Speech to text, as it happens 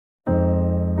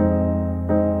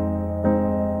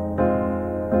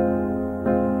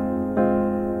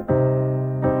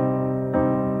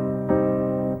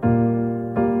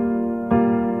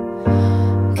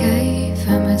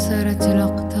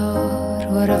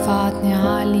ورفعتني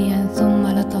عاليا ثم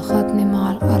لطختني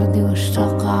مع الأرض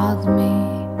واشتق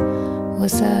عظمي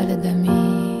وسال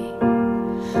دمي.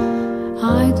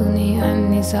 أعدني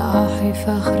أني سأحيي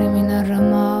فخري من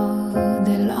الرماد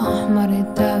الحمر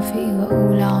الداف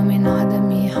وأولع من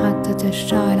عدمي حتى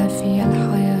تشتعل في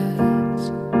الحياة.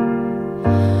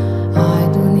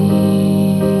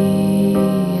 أعدني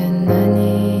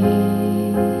أنني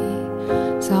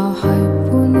سأحيي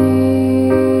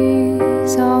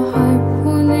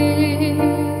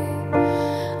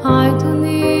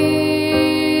أعدني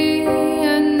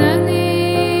أنني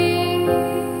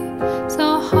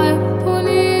سأحيي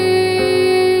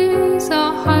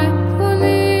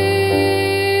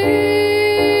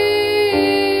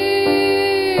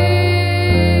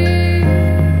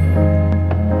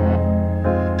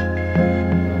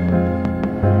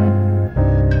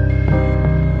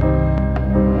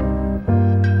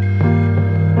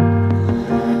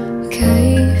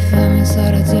كيفما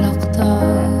سارت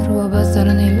الأقدار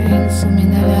وبثرني لإنس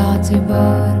من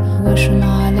الإعتبار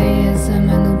واشمع علي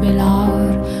الزمن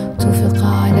بالعار اتفق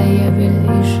علي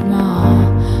بالإجماع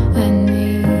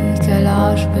أني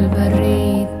كالعشب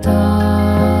البري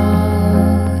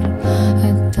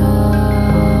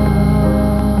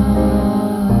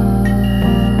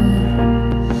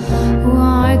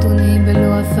وعدني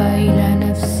بالوفاء إلى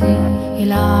نفسي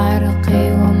إلى عرقي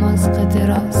ومسقط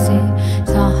رأسي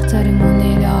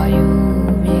سأحترمني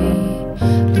لعيوبي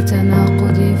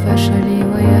لتناقضي فشلي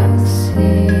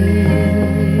ويأسي.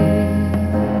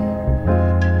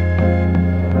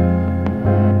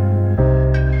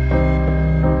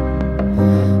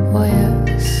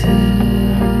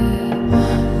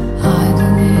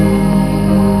 أعدني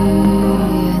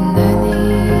أنني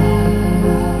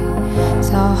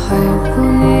سأحيي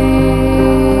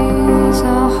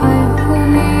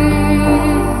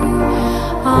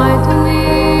أعدني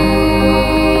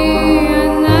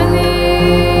أنني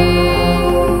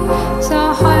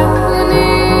سأحيي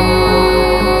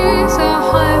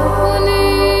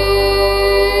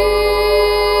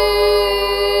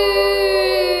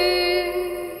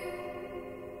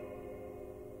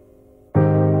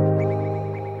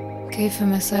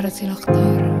كيفما سارت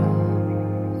الأقدار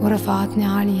ورفعتني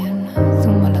عاليا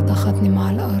ثم لطختني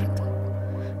مع الأرض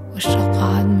واشتق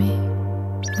عظمي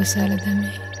وسال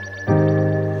دمي.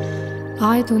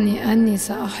 أعدني أني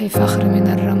سأحيي فخري من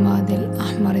الرماد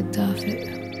الحمر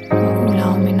الدافئ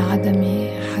وأولع من عدمي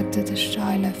حتى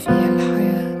تشتعل في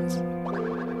الحياة.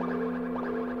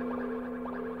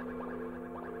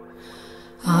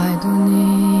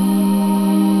 أعدني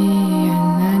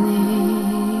أنني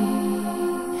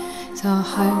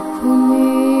سأحيي